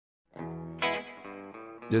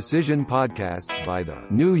Decision podcasts by the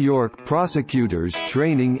New York Prosecutors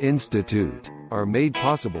Training Institute are made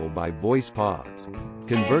possible by VoicePods.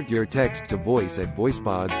 Convert your text to voice at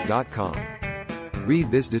voicepods.com. Read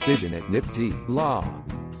this decision at NYPTI Law.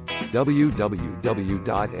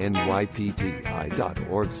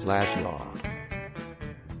 www.nypti.org/law.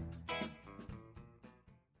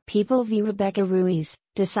 People v. Rebecca Ruiz,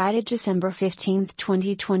 decided December 15,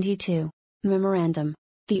 2022. Memorandum.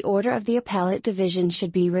 The order of the Appellate Division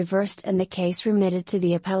should be reversed and the case remitted to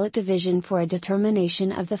the Appellate Division for a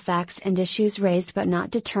determination of the facts and issues raised but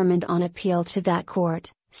not determined on appeal to that court.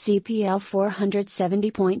 CPL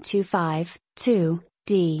 470.25, 2,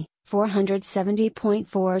 D,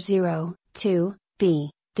 470.40, 2, B.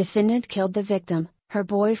 Defendant killed the victim, her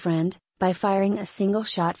boyfriend, by firing a single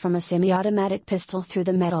shot from a semi-automatic pistol through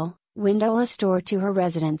the metal, windowless door to her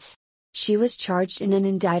residence. She was charged in an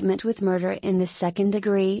indictment with murder in the second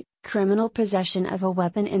degree, criminal possession of a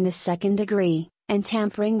weapon in the second degree, and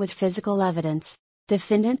tampering with physical evidence.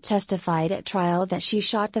 Defendant testified at trial that she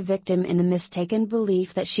shot the victim in the mistaken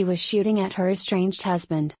belief that she was shooting at her estranged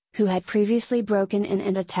husband, who had previously broken in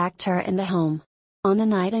and attacked her in the home. On the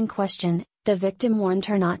night in question, the victim warned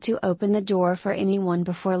her not to open the door for anyone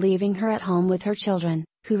before leaving her at home with her children,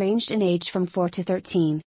 who ranged in age from 4 to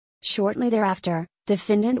 13. Shortly thereafter,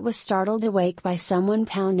 defendant was startled awake by someone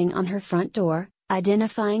pounding on her front door,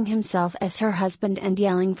 identifying himself as her husband and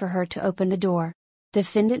yelling for her to open the door.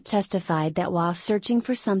 Defendant testified that while searching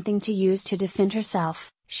for something to use to defend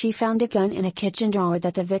herself, she found a gun in a kitchen drawer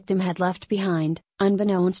that the victim had left behind,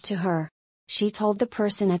 unbeknownst to her. She told the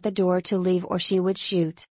person at the door to leave or she would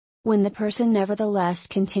shoot. When the person nevertheless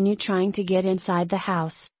continued trying to get inside the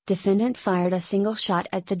house, defendant fired a single shot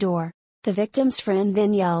at the door. The victim's friend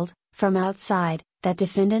then yelled, from outside, that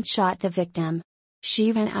defendant shot the victim.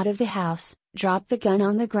 She ran out of the house, dropped the gun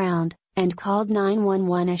on the ground, and called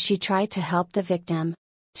 911 as she tried to help the victim.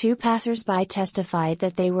 Two passers-by testified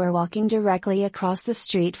that they were walking directly across the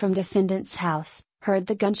street from defendant's house, heard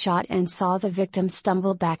the gunshot and saw the victim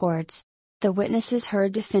stumble backwards. The witnesses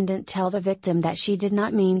heard defendant tell the victim that she did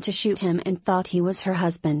not mean to shoot him and thought he was her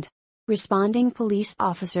husband. Responding police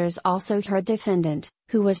officers also heard defendant,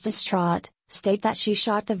 who was distraught, state that she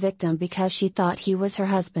shot the victim because she thought he was her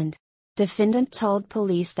husband. Defendant told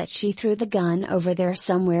police that she threw the gun over there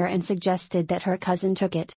somewhere and suggested that her cousin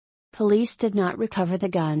took it. Police did not recover the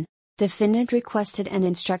gun. Defendant requested an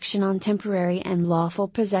instruction on temporary and lawful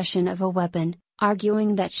possession of a weapon,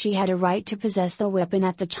 arguing that she had a right to possess the weapon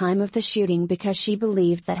at the time of the shooting because she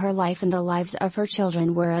believed that her life and the lives of her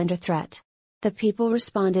children were under threat. The people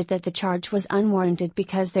responded that the charge was unwarranted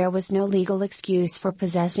because there was no legal excuse for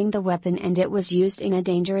possessing the weapon and it was used in a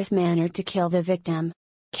dangerous manner to kill the victim.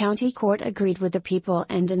 County Court agreed with the people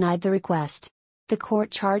and denied the request. The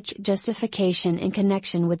court charged justification in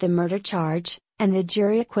connection with the murder charge, and the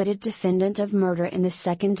jury acquitted defendant of murder in the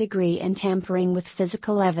second degree and tampering with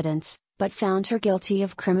physical evidence, but found her guilty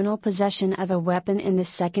of criminal possession of a weapon in the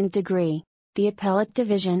second degree. The Appellate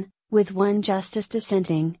Division, with one justice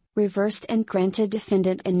dissenting, reversed and granted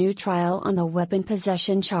defendant a new trial on the weapon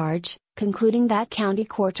possession charge, concluding that county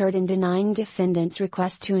court erred in denying defendant's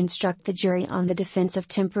request to instruct the jury on the defense of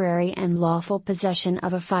temporary and lawful possession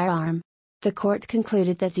of a firearm. The court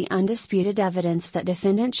concluded that the undisputed evidence that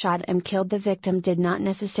defendant shot and killed the victim did not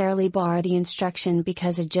necessarily bar the instruction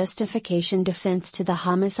because a justification defense to the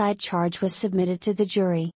homicide charge was submitted to the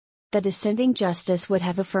jury. The dissenting justice would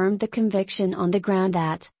have affirmed the conviction on the ground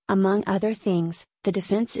that, among other things, the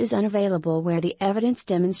defense is unavailable where the evidence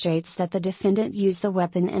demonstrates that the defendant used the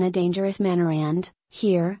weapon in a dangerous manner and,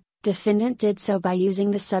 here, defendant did so by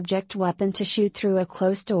using the subject weapon to shoot through a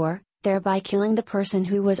closed door, thereby killing the person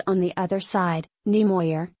who was on the other side.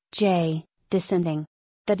 Niemoyer, J., dissenting.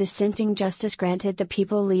 The dissenting justice granted the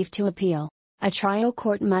people leave to appeal. A trial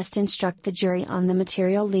court must instruct the jury on the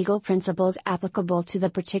material legal principles applicable to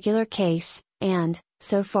the particular case, and,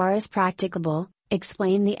 so far as practicable,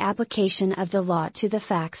 explain the application of the law to the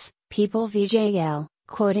facts. People v. JL,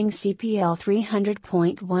 quoting CPL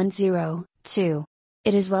 300.10, 2.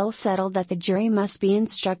 It is well settled that the jury must be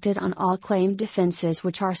instructed on all claimed defenses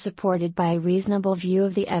which are supported by a reasonable view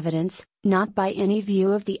of the evidence, not by any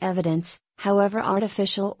view of the evidence, however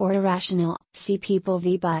artificial or irrational. See People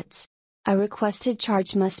v. Butts. A requested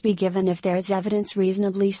charge must be given if there is evidence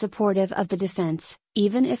reasonably supportive of the defense,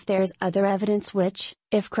 even if there is other evidence which,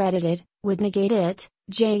 if credited, would negate it.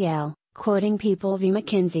 JL, quoting People v.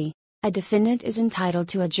 McKenzie. A defendant is entitled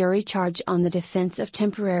to a jury charge on the defense of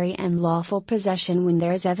temporary and lawful possession when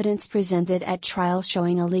there is evidence presented at trial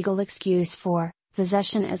showing a legal excuse for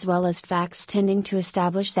possession as well as facts tending to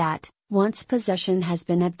establish that Once possession has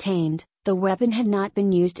been obtained, the weapon had not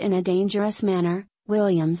been used in a dangerous manner,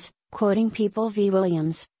 Williams, quoting People v.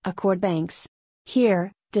 Williams, Accord Banks.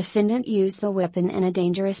 Here, defendant used the weapon in a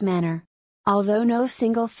dangerous manner. Although no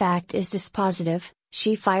single fact is dispositive,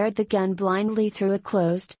 she fired the gun blindly through a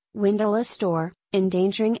closed, windowless door,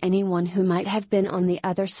 endangering anyone who might have been on the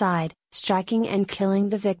other side, striking and killing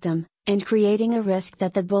the victim, and creating a risk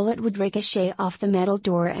that the bullet would ricochet off the metal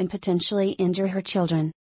door and potentially injure her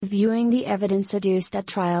children. Viewing the evidence adduced at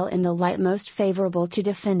trial in the light most favorable to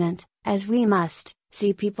defendant, as we must,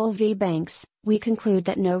 see People v. Banks, we conclude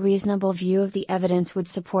that no reasonable view of the evidence would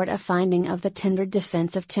support a finding of the tendered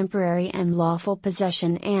defense of temporary and lawful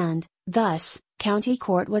possession and, thus, County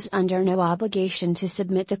Court was under no obligation to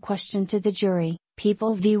submit the question to the jury,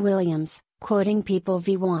 People v. Williams, quoting People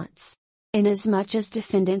v. Wants. Inasmuch as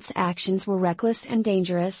defendant's actions were reckless and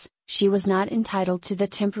dangerous, she was not entitled to the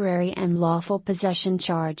temporary and lawful possession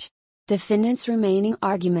charge. Defendant's remaining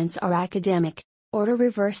arguments are academic. Order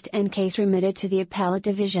reversed and case remitted to the Appellate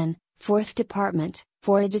Division, 4th Department,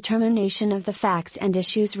 for a determination of the facts and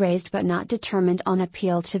issues raised but not determined on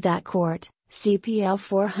appeal to that court, CPL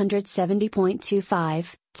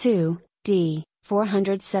 470.25, 2, D,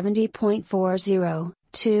 470.40,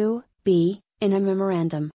 2, B, in a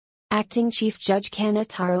memorandum. Acting Chief Judge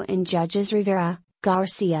Canataro and Judges Rivera,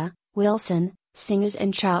 Garcia, Wilson, Singas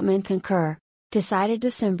and Troutman concur. Decided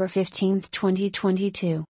December 15,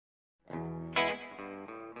 2022.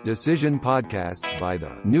 Decision podcasts by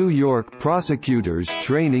the New York Prosecutors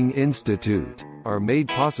Training Institute are made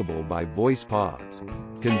possible by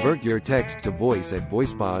VoicePods. Convert your text to voice at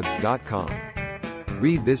voicepods.com.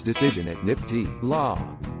 Read this decision at NYPTI Law.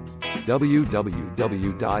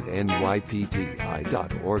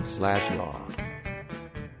 www.nypti.org/law